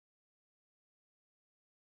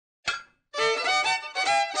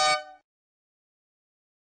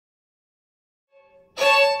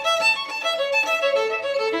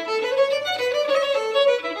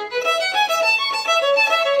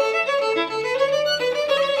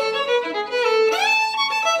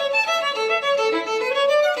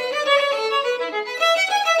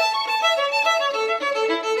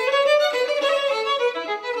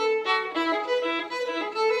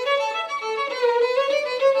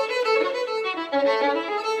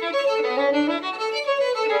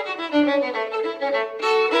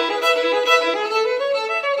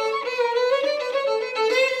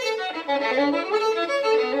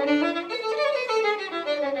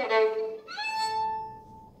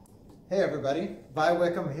Hey everybody,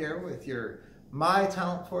 Wickam here with your My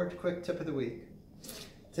Talent Forge Quick Tip of the Week.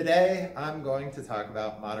 Today I'm going to talk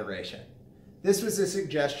about moderation. This was a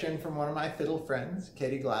suggestion from one of my fiddle friends,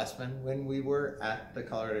 Glassman, when we were at the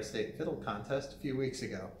Colorado State Fiddle Contest a few weeks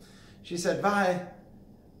ago. She said, Vi,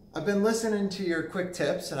 I've been listening to your quick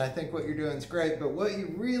tips and I think what you're doing is great, but what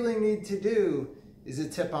you really need to do is a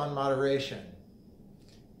tip on moderation.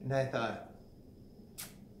 And I thought,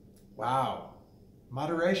 wow.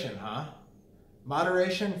 Moderation, huh?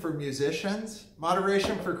 Moderation for musicians,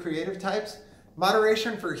 moderation for creative types,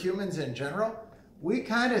 moderation for humans in general. We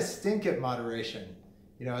kind of stink at moderation,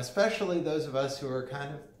 especially those of us who are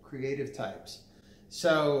kind of creative types.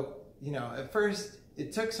 So, at first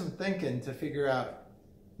it took some thinking to figure out,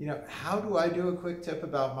 how do I do a quick tip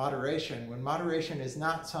about moderation when moderation is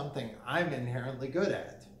not something I'm inherently good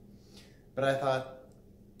at? But I thought,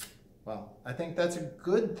 well, I think that's a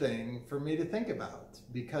good thing for me to think about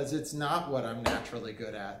because it's not what I'm naturally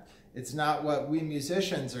good at. It's not what we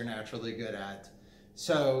musicians are naturally good at.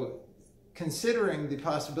 So considering the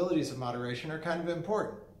possibilities of moderation are kind of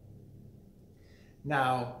important.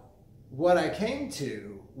 Now, what I came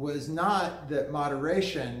to was not that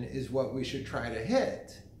moderation is what we should try to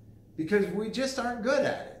hit because we just aren't good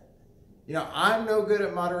at it. I'm no good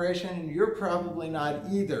at moderation and you're probably not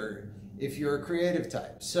either if you're a creative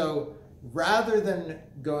type. So rather than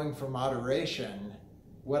going for moderation,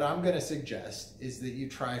 what I'm going to suggest is that you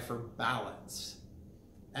try for balance.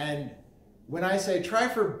 And when I say try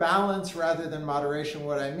for balance rather than moderation,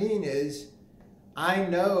 what I mean is I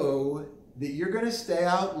know that you're going to stay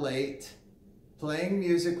out late playing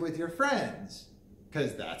music with your friends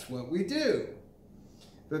because that's what we do.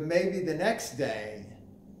 But maybe the next day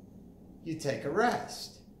you take a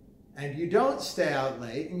rest and you don't stay out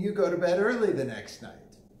late and you go to bed early the next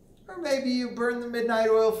night. Or maybe you burn the midnight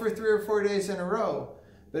oil for 3 or 4 days in a row.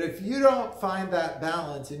 But if you don't find that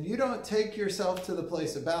balance and you don't take yourself to the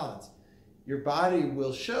place of balance, your body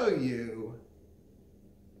will show you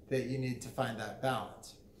that you need to find that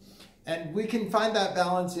balance. And we can find that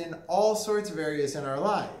balance in all sorts of areas in our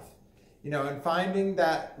life. And finding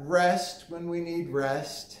that rest when we need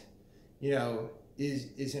rest,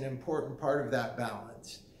 is an important part of that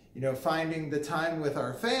balance. Finding the time with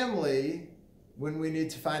our family when we need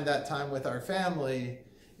to find that time with our family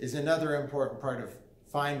is another important part of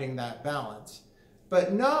finding that balance.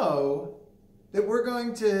 But know that we're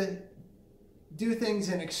going to do things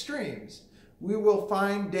in extremes. We will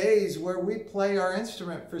find days where we play our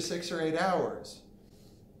instrument for 6 or 8 hours,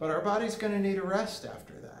 but our body's going to need a rest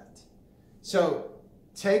after that. So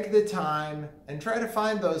take the time and try to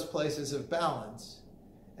find those places of balance.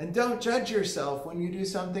 And don't judge yourself when you do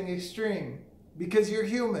something extreme because you're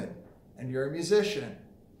human. And you're a musician.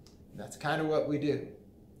 That's kind of what we do.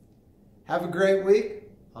 Have a great week.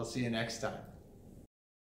 I'll see you next time.